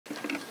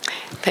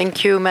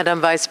Thank you,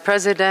 Madam Vice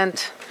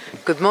President.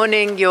 Good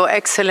morning, Your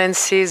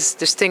Excellencies,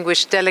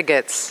 distinguished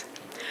delegates.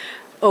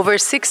 Over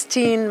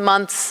 16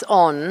 months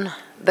on,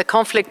 the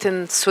conflict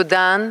in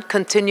Sudan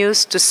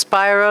continues to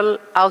spiral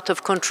out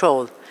of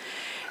control.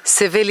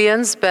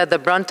 Civilians bear the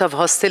brunt of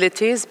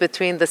hostilities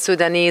between the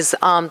Sudanese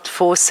armed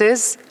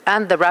forces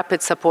and the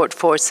Rapid Support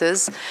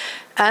Forces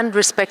and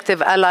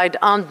respective allied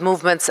armed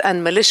movements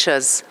and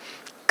militias,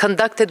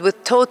 conducted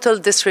with total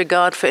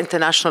disregard for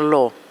international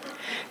law.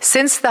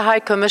 Since the High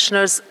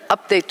Commissioner's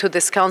update to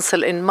this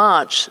Council in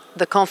March,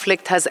 the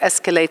conflict has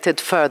escalated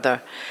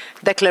further.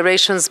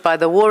 Declarations by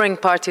the warring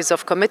parties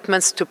of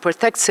commitments to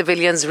protect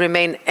civilians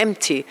remain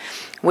empty,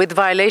 with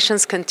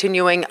violations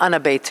continuing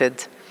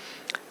unabated.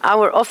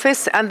 Our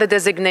office and the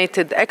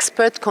designated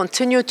expert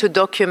continue to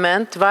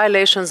document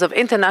violations of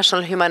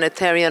international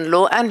humanitarian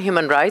law and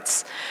human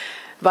rights,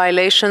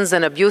 violations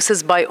and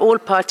abuses by all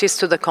parties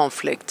to the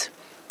conflict.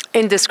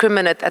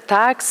 Indiscriminate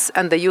attacks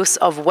and the use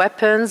of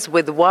weapons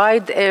with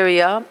wide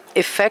area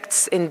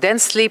effects in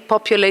densely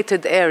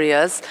populated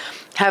areas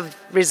have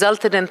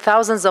resulted in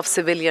thousands of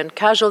civilian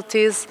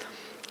casualties,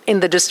 in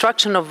the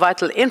destruction of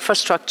vital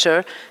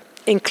infrastructure,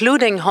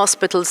 including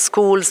hospitals,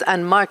 schools,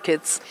 and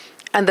markets,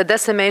 and the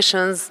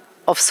decimations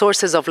of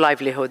sources of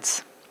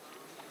livelihoods.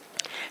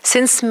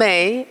 Since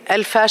May,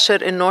 El Fasher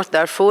in North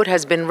Darfur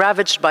has been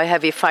ravaged by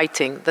heavy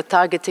fighting. The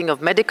targeting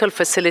of medical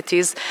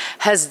facilities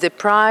has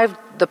deprived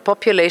the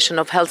population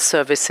of health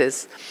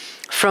services.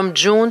 From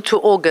June to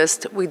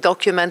August, we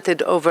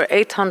documented over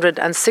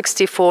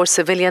 864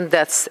 civilian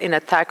deaths in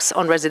attacks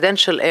on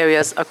residential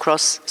areas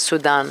across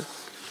Sudan.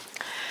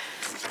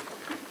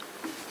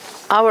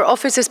 Our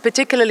office is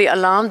particularly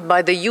alarmed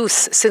by the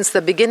use, since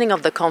the beginning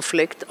of the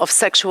conflict, of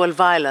sexual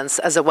violence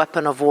as a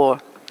weapon of war.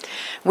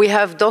 We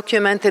have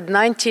documented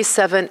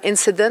 97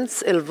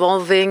 incidents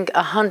involving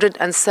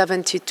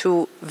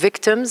 172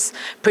 victims,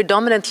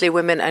 predominantly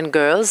women and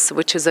girls,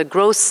 which is a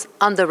gross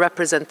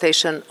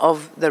underrepresentation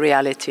of the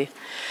reality.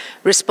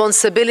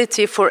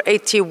 Responsibility for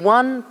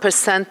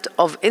 81%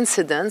 of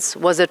incidents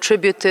was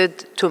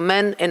attributed to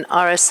men in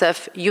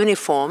RSF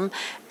uniform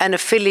and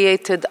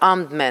affiliated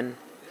armed men.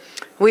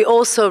 We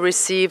also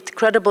received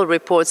credible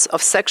reports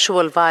of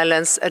sexual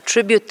violence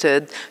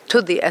attributed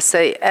to the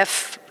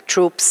SAF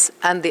troops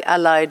and the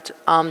allied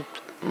armed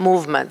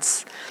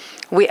movements.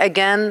 We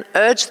again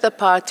urge the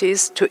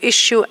parties to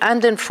issue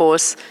and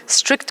enforce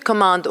strict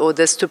command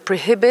orders to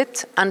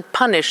prohibit and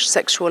punish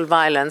sexual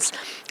violence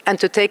and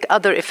to take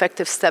other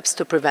effective steps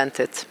to prevent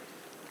it.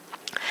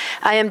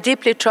 I am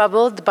deeply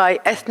troubled by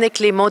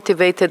ethnically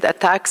motivated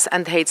attacks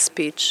and hate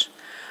speech.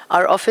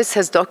 Our office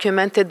has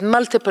documented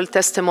multiple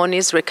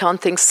testimonies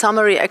recounting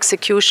summary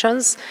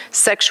executions,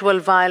 sexual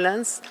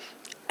violence,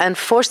 and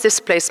forced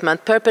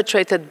displacement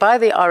perpetrated by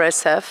the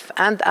RSF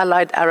and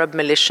allied Arab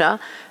militia,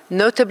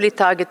 notably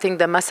targeting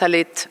the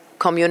Masalit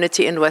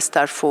community in West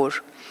Darfur.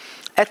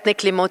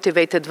 Ethnically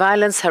motivated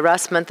violence,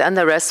 harassment, and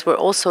arrests were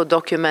also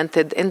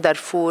documented in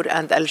Darfur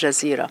and Al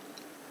Jazeera.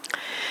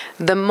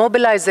 The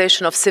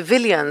mobilization of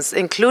civilians,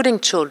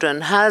 including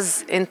children,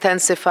 has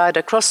intensified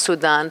across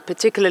Sudan,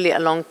 particularly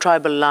along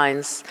tribal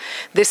lines.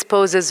 This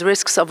poses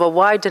risks of a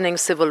widening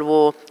civil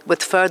war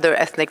with further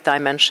ethnic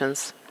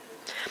dimensions.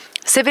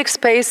 Civic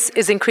space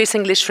is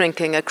increasingly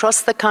shrinking.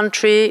 Across the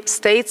country,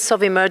 states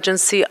of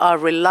emergency are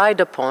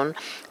relied upon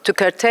to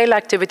curtail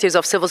activities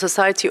of civil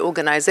society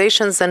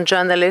organizations and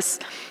journalists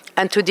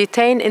and to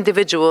detain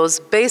individuals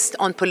based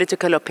on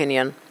political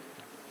opinion.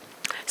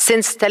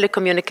 Since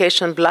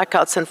telecommunication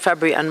blackouts in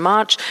February and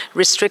March,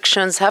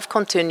 restrictions have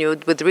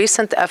continued with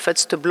recent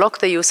efforts to block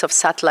the use of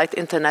satellite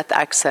internet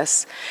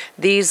access.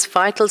 These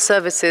vital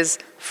services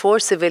for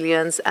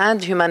civilians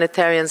and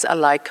humanitarians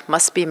alike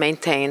must be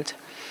maintained.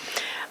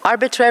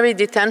 Arbitrary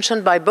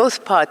detention by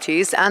both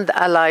parties and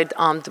allied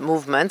armed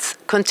movements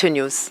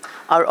continues.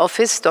 Our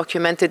office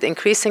documented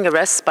increasing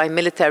arrests by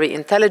military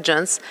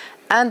intelligence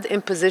and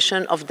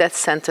imposition of death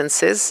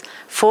sentences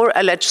for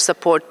alleged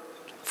support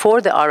for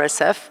the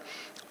RSF,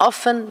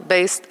 often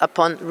based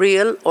upon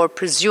real or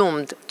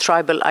presumed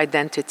tribal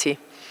identity.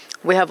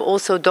 We have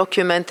also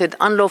documented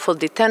unlawful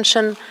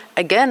detention,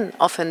 again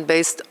often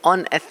based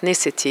on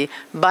ethnicity,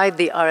 by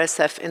the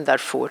RSF in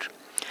Darfur.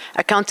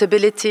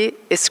 Accountability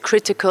is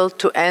critical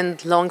to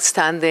end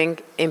long-standing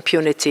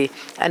impunity,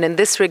 and in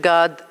this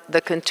regard, the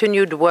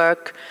continued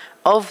work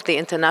of the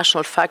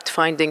International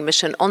Fact-Finding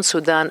Mission on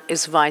Sudan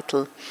is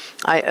vital.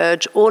 I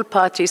urge all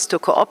parties to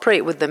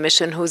cooperate with the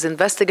mission, whose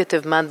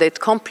investigative mandate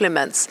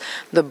complements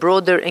the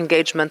broader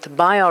engagement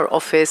by our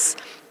office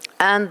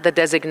and the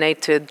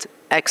designated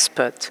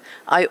expert.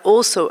 I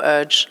also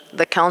urge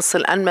the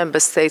Council and Member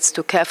States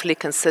to carefully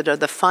consider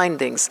the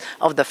findings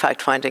of the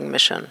fact-finding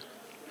mission.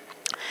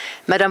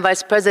 Madam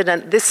Vice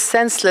President, this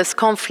senseless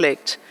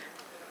conflict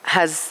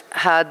has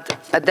had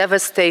a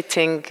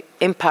devastating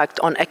impact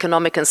on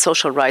economic and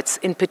social rights,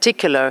 in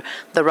particular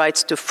the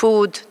rights to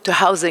food, to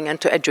housing, and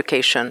to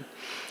education.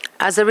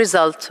 As a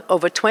result,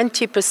 over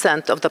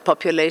 20% of the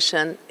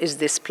population is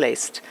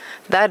displaced.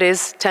 That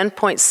is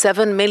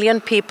 10.7 million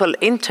people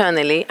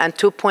internally and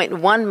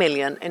 2.1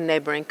 million in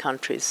neighboring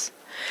countries.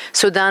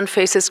 Sudan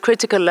faces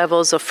critical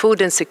levels of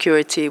food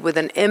insecurity with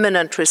an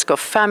imminent risk of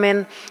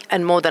famine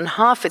and more than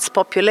half its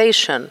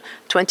population,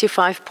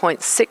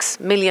 25.6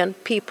 million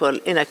people,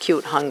 in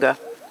acute hunger.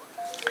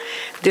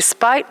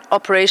 Despite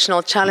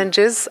operational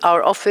challenges,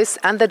 our office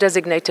and the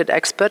designated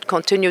expert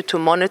continue to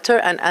monitor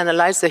and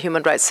analyze the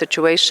human rights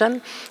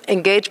situation,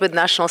 engage with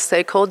national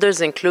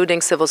stakeholders,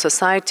 including civil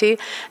society,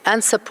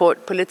 and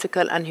support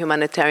political and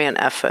humanitarian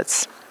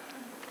efforts.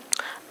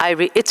 I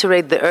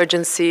reiterate the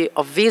urgency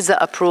of visa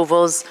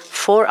approvals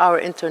for our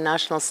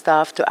international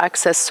staff to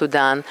access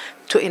Sudan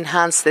to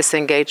enhance this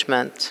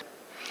engagement.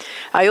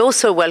 I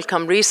also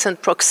welcome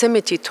recent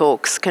proximity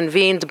talks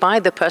convened by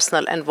the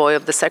personal envoy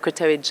of the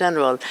Secretary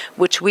General,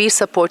 which we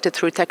supported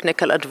through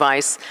technical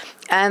advice,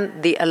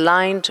 and the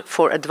Aligned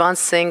for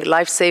Advancing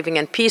Life-Saving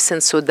and Peace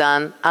in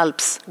Sudan,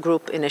 ALPS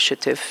Group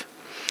Initiative.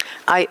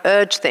 I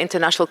urge the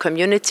international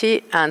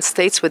community and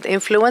states with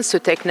influence to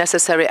take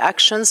necessary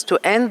actions to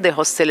end the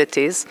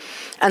hostilities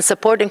and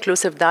support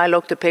inclusive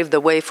dialogue to pave the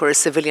way for a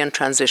civilian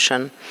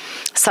transition.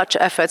 Such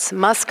efforts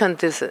must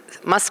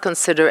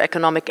consider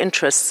economic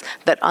interests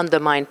that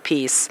undermine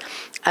peace,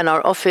 and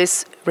our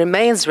office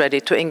remains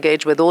ready to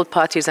engage with all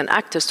parties and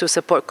actors to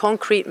support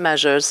concrete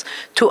measures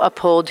to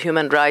uphold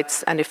human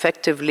rights and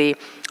effectively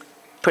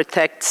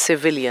protect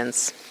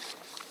civilians.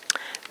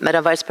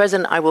 Madam Vice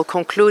President, I will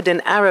conclude in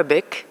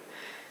Arabic.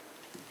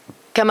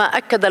 كما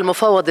أكد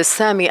المفوض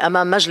السامي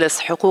أمام مجلس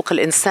حقوق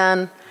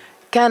الإنسان،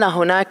 كان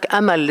هناك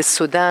أمل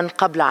للسودان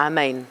قبل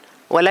عامين،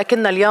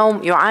 ولكن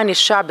اليوم يعاني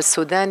الشعب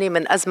السوداني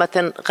من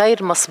أزمة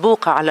غير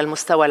مسبوقة على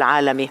المستوى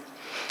العالمي،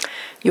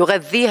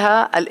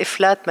 يغذيها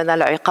الإفلات من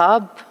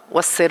العقاب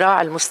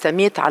والصراع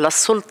المستميت على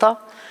السلطة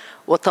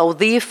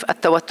وتوظيف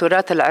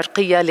التوترات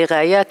العرقية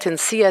لغايات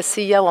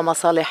سياسية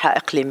ومصالح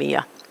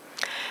إقليمية.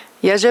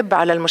 يجب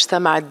على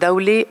المجتمع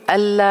الدولي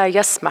ألا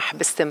يسمح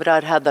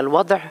باستمرار هذا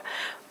الوضع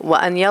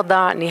وأن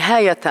يضع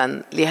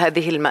نهاية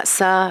لهذه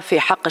المأساة في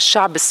حق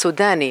الشعب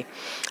السوداني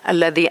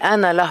الذي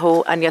آن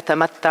له أن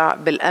يتمتع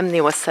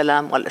بالأمن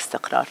والسلام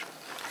والاستقرار.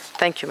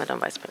 Thank you, Madam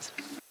Vice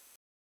President.